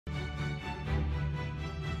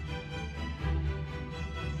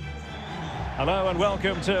Hello and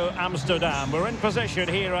welcome to Amsterdam. We're in position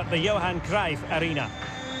here at the Johan Cruyff Arena.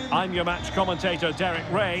 I'm your match commentator Derek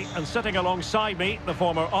Ray, and sitting alongside me, the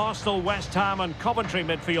former Arsenal, West Ham and Coventry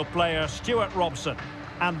midfield player Stuart Robson.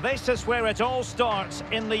 And this is where it all starts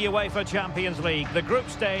in the UEFA Champions League, the group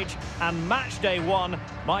stage and match day one.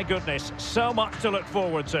 My goodness, so much to look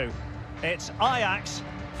forward to. It's Ajax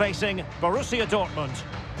facing Borussia Dortmund.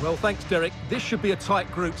 Well, thanks, Derek. This should be a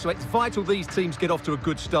tight group, so it's vital these teams get off to a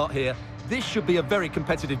good start here. This should be a very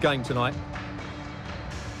competitive game tonight.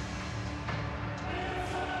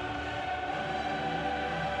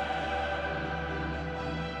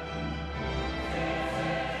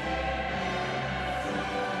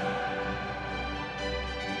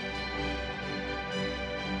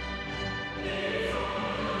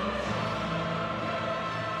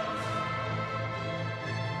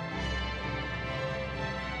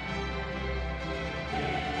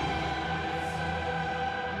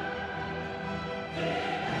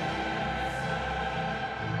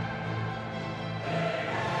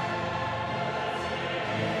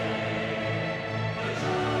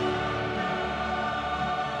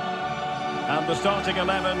 And the starting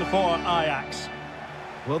 11 for Ajax.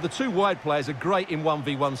 Well, the two wide players are great in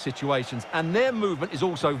 1v1 situations, and their movement is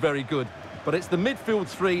also very good. But it's the midfield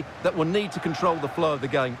three that will need to control the flow of the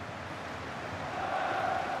game.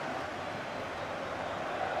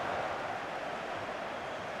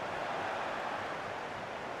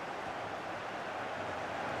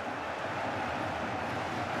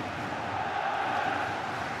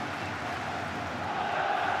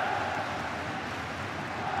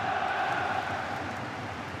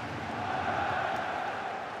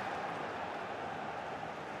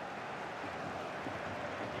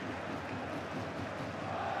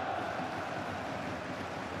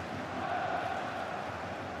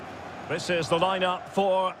 This is the lineup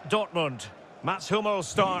for Dortmund. Mats Hummels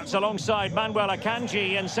starts alongside Manuel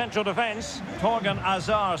Akanji in central defence. Torgan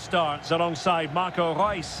Hazard starts alongside Marco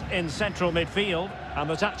Reus in central midfield. And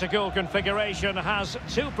the tactical configuration has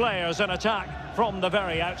two players in attack from the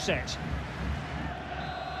very outset.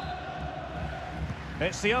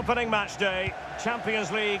 It's the opening match day.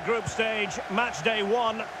 Champions League group stage, match day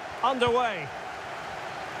one, underway.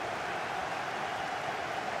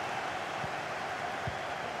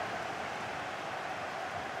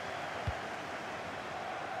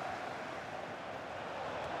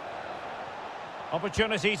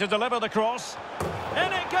 Opportunity to deliver the cross.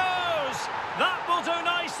 In it goes! That will do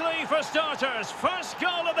nicely for starters. First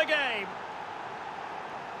goal of the game.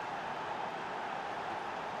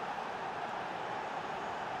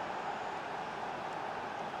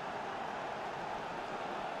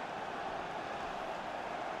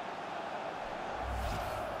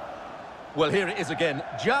 Well, here it is again.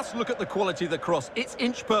 Just look at the quality of the cross. It's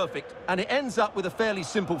inch perfect, and it ends up with a fairly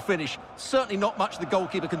simple finish. Certainly not much the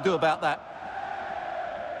goalkeeper can do about that.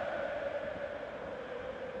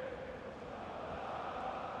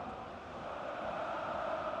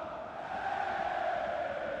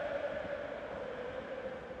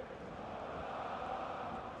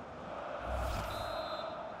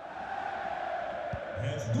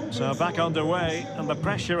 So back underway, and the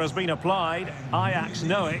pressure has been applied. Ajax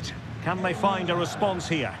know it. Can they find a response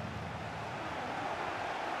here?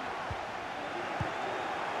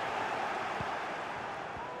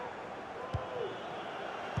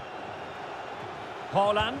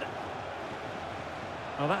 Haaland.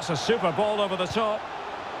 Well, that's a super ball over the top.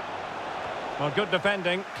 Well, good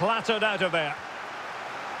defending, clattered out of there.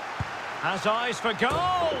 Has eyes for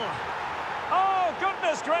goal! Oh,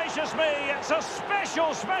 goodness gracious me! It's a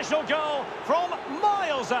special goal from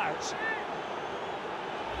miles out.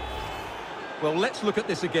 Well, let's look at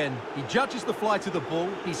this again. He judges the flight of the ball,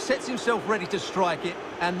 he sets himself ready to strike it,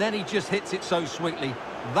 and then he just hits it so sweetly.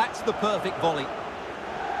 That's the perfect volley.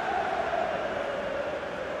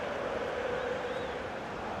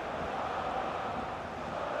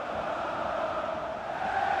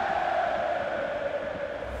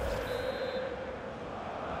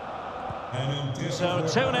 So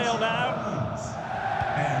 2-0 now.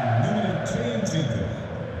 And nummer 22,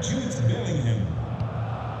 Jude Bellingham.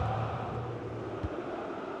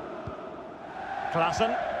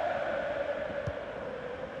 Klaassen.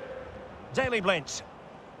 Daley Blind.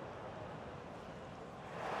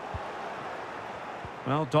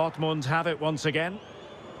 Well, Dortmund have it once again.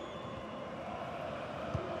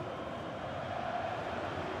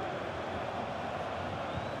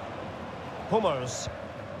 Hummels.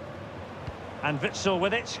 And Witsel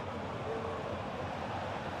with it.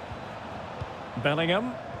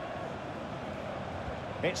 Bellingham.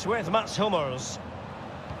 It's with Mats Hummels.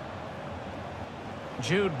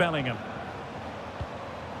 Jude Bellingham.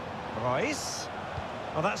 Royce.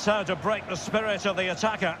 Well, that's how to break the spirit of the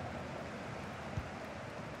attacker.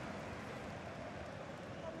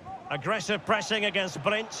 Aggressive pressing against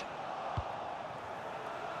Brint.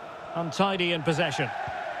 Untidy in possession.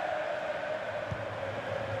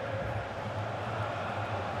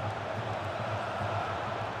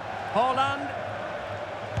 Holland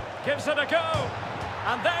gives it a go.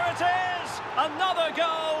 And there it is! Another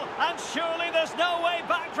goal! And surely there's no way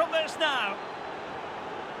back from this now.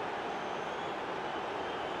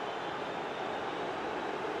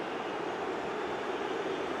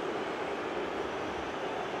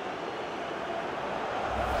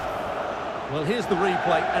 Well, here's the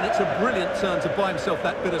replay, and it's a brilliant turn to buy himself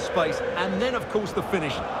that bit of space. And then, of course, the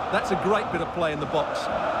finish. That's a great bit of play in the box.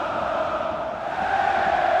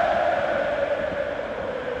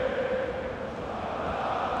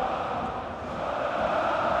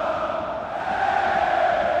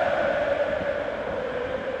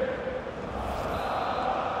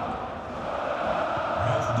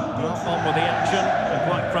 Well, on with the action,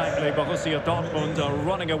 and quite frankly, Borussia Dortmund are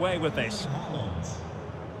running away with this.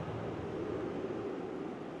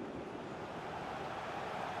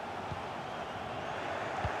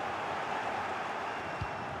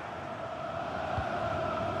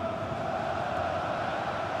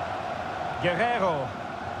 Guerrero.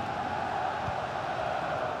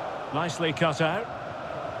 Nicely cut out.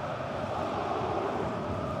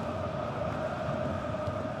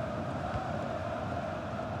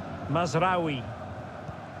 Mazraoui.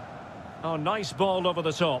 Oh, nice ball over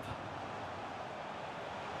the top.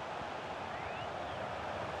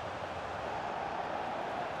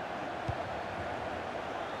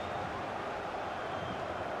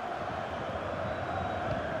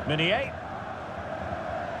 Meunier.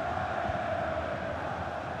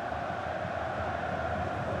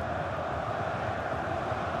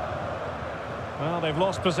 Well, they've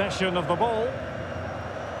lost possession of the ball.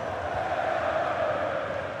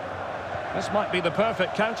 This might be the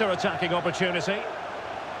perfect counter-attacking opportunity.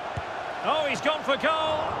 Oh, he's gone for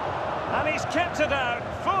goal. And he's kept it out,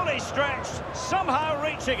 fully stretched, somehow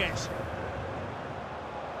reaching it.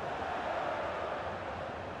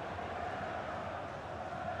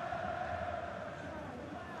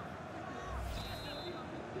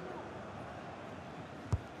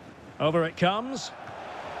 Over it comes.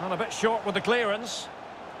 Well, a bit short with the clearance.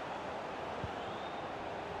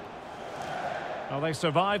 Well, they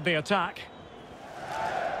survived the attack.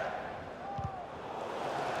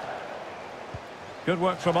 Good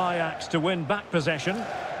work from Ajax to win back possession.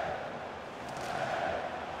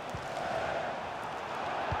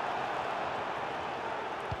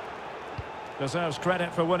 Deserves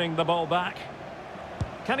credit for winning the ball back.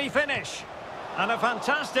 Can he finish? And a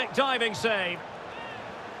fantastic diving save.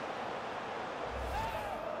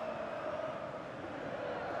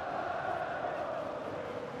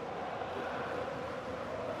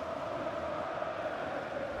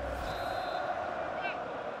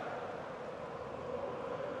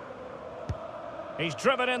 He's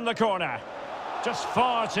driven in the corner. Just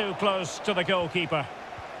far too close to the goalkeeper.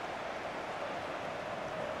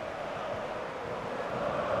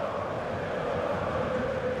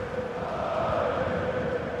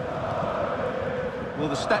 Well,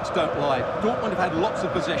 the stats don't lie. Dortmund have had lots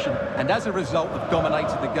of possession and as a result have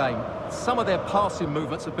dominated the game. Some of their passing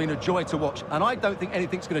movements have been a joy to watch, and I don't think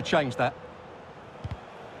anything's going to change that.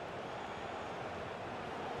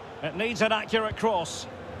 It needs an accurate cross.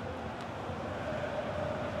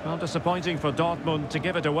 Well, disappointing for Dortmund to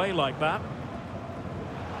give it away like that.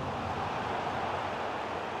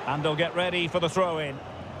 And they'll get ready for the throw-in.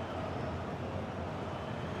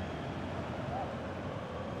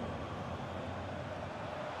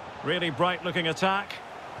 Really bright-looking attack.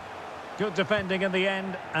 Good defending in the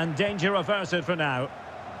end, and danger averted for now.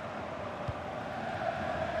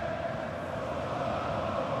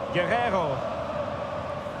 Guerrero.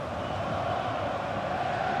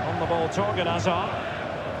 On the ball, Torgan Hazard.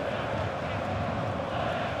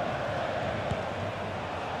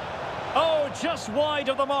 Just wide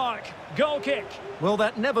of the mark. Goal kick. Well,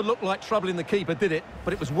 that never looked like troubling the keeper, did it?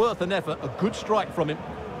 But it was worth an effort. A good strike from him.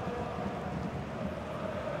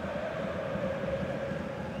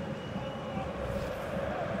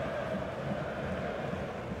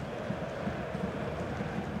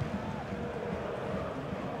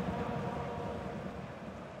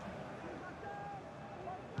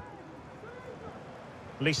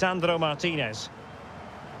 Lisandro Martinez.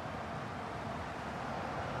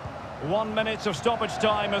 1 minute of stoppage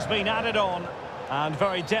time has been added on and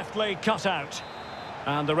very deftly cut out.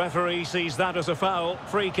 And the referee sees that as a foul.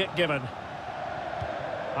 Free kick given.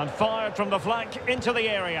 And fired from the flank into the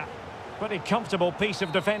area. Pretty comfortable piece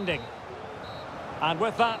of defending. And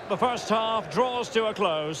with that, the first half draws to a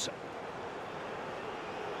close.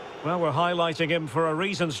 Well, we're highlighting him for a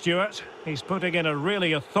reason, Stuart. He's putting in a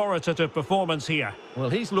really authoritative performance here.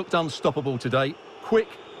 Well, he's looked unstoppable today. Quick,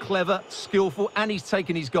 clever, skillful, and he's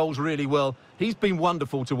taken his goals really well. He's been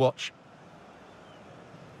wonderful to watch.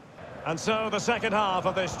 And so the second half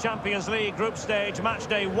of this Champions League group stage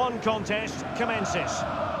matchday 1 contest commences.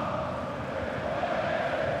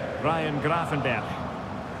 Ryan Gravenberch.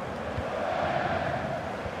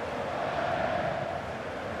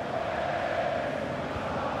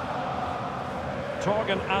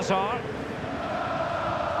 Torgan Hazard.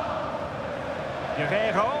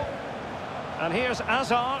 Guerreiro. And here's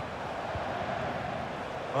Hazard.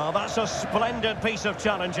 Well, that's a splendid piece of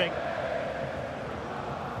challenging.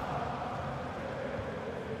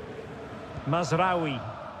 Mazraoui.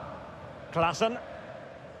 Klaassen.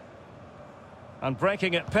 And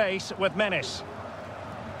breaking at pace with menace.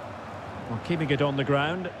 Well, keeping it on the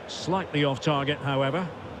ground. Slightly off target, however.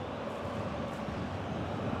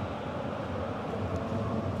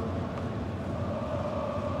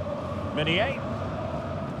 Meunier.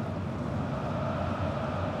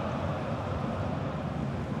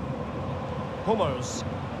 Hummels.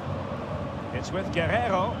 It's with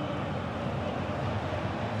Guerreiro.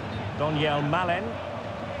 Daniel Malen.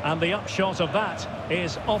 And the upshot of that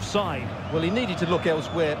is offside. Well, he needed to look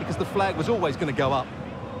elsewhere because the flag was always going to go up.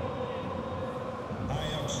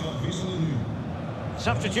 Ajax wisselen nu.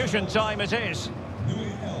 Substitution time it is. Nummer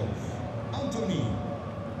 11, Anthony.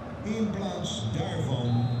 In plaats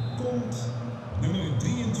daarvan komt nummer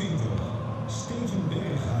 23, Steven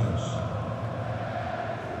Berghuis.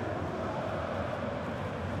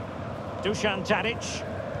 Dusan Tadic.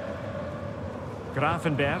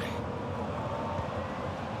 Gravenberch.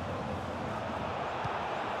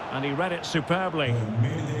 And he read it superbly. Een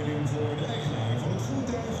mededeling voor de eigenaar van het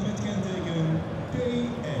voertuig met kenteken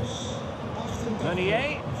PS.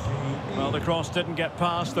 Meunier. Well, the cross didn't get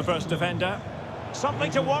past the first defender.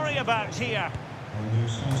 Something to worry about here.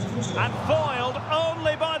 And foiled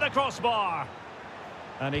only by the crossbar.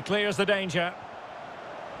 And he clears the danger.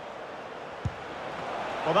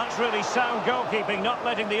 Well, that's really sound goalkeeping, not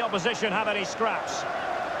letting the opposition have any scraps.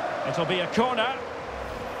 It'll be a corner.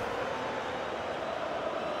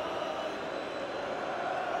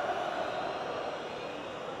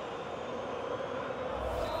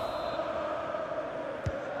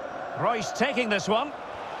 Royce taking this one.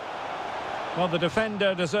 Well, the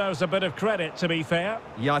defender deserves a bit of credit, to be fair.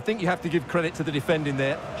 Yeah, I think you have to give credit to the defending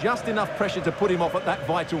there. Just enough pressure to put him off at that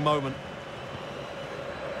vital moment.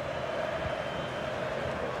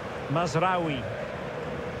 Mazraoui.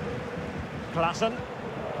 Klaassen.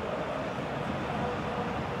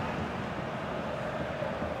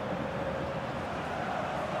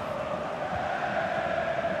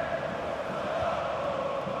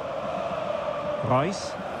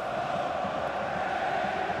 Royce.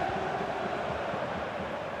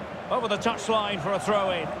 Over the touchline for a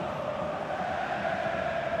throw-in.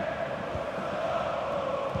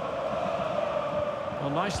 Well,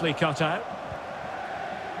 nicely cut out.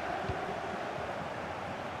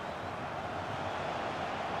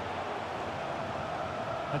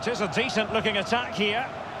 It is a decent-looking attack here.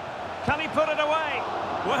 Can he put it away?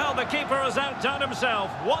 Well, the keeper has outdone himself.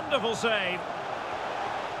 Wonderful save.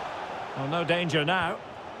 Well, no danger now.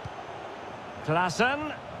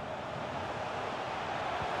 Klaassen.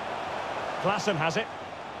 Klaassen has it.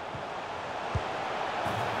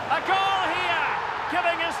 A goal here!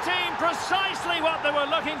 Giving his team precisely what they were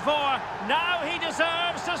looking for. Now he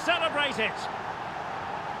deserves to celebrate it.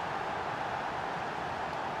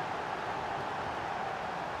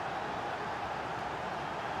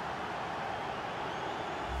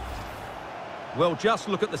 Well, just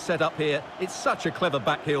look at the setup here. It's such a clever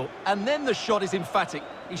back heel. And then the shot is emphatic.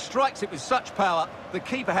 He strikes it with such power. The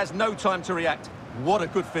keeper has no time to react. What a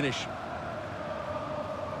good finish.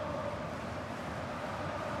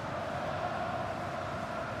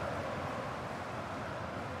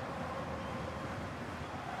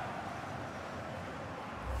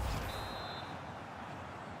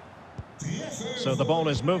 So the ball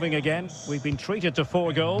is moving again. We've been treated to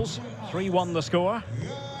 4 goals. 3-1 the score.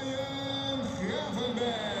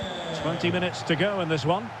 20 minutes to go in this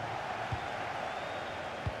one.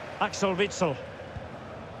 Axel Witsel.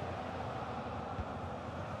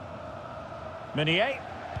 Meunier.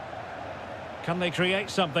 Can they create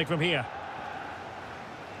something from here?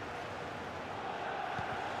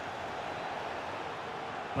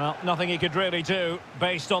 Well, nothing he could really do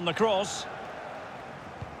based on the cross.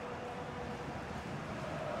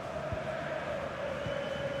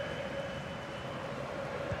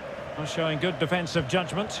 Well, showing good defensive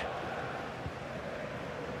judgment.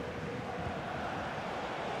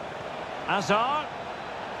 Hazard.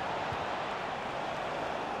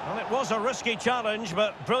 Well, it was a risky challenge,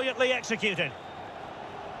 but brilliantly executed.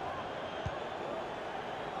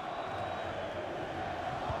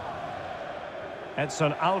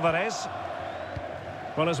 Edson Alvarez.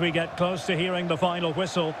 Well, as we get close to hearing the final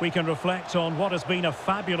whistle, we can reflect on what has been a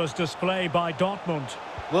fabulous display by Dortmund.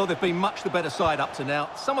 Well, they've been much the better side up to now.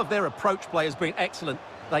 Some of their approach play has been excellent.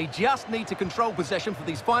 They just need to control possession for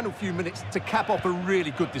these final few minutes to cap off a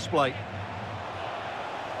really good display.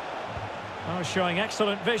 Oh, showing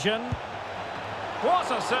excellent vision. What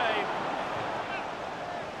a save!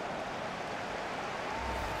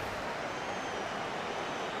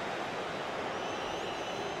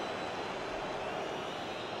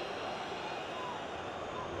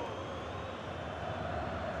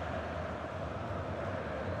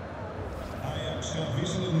 Ajax gaat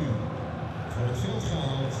wisselen nu. Voor het veld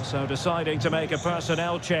gehaald. So deciding to make a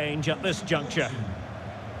personnel change at this juncture.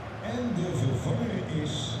 En de vervanger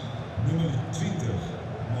is nummer 20,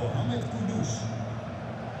 Mohamed Kudus.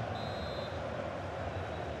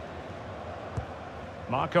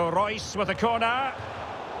 Marco Reus with a corner.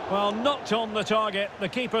 Well, not on the target. The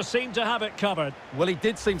keeper seemed to have it covered. Well, he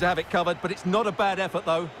did seem to have it covered, but it's not a bad effort,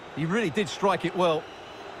 though. He really did strike it well.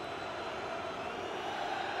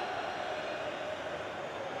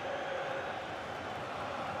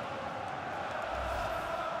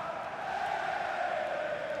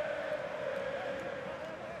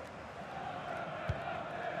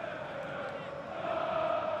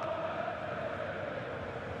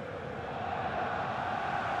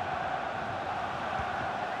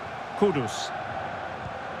 Kudus.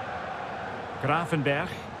 Gravenberg.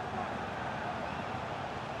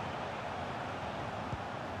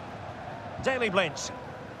 Daily Blitz.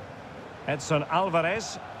 Edson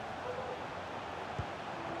Alvarez.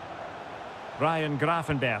 Ryan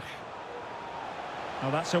Gravenberg. Oh,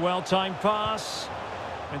 that's a well-timed pass.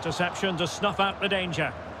 Interception to snuff out the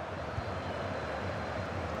danger.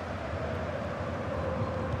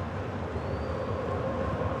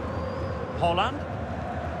 Holland.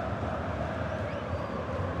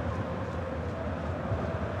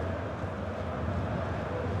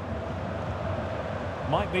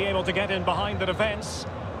 Might be able to get in behind the defence.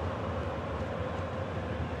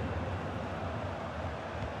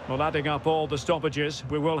 Well, adding up all the stoppages,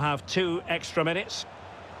 we will have 2 extra minutes.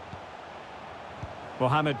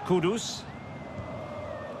 Mohamed Kudus.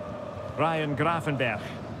 Ryan Gravenberg.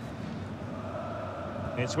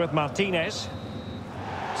 It's with Martinez.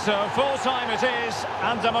 So full-time it is,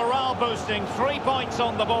 and a morale-boosting 3 points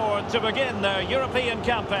on the board to begin their European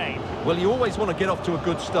campaign. Well, you always want to get off to a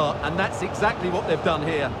good start, and that's exactly what they've done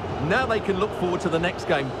here. Now they can look forward to the next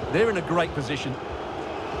game. They're in a great position.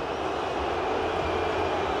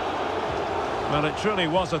 Well, it truly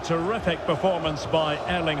was a terrific performance by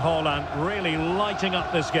Erling Haaland, really lighting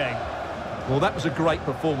up this game. Well, that was a great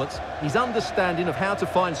performance. His understanding of how to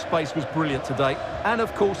find space was brilliant today. And,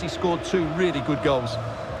 of course, he scored 2 really good goals.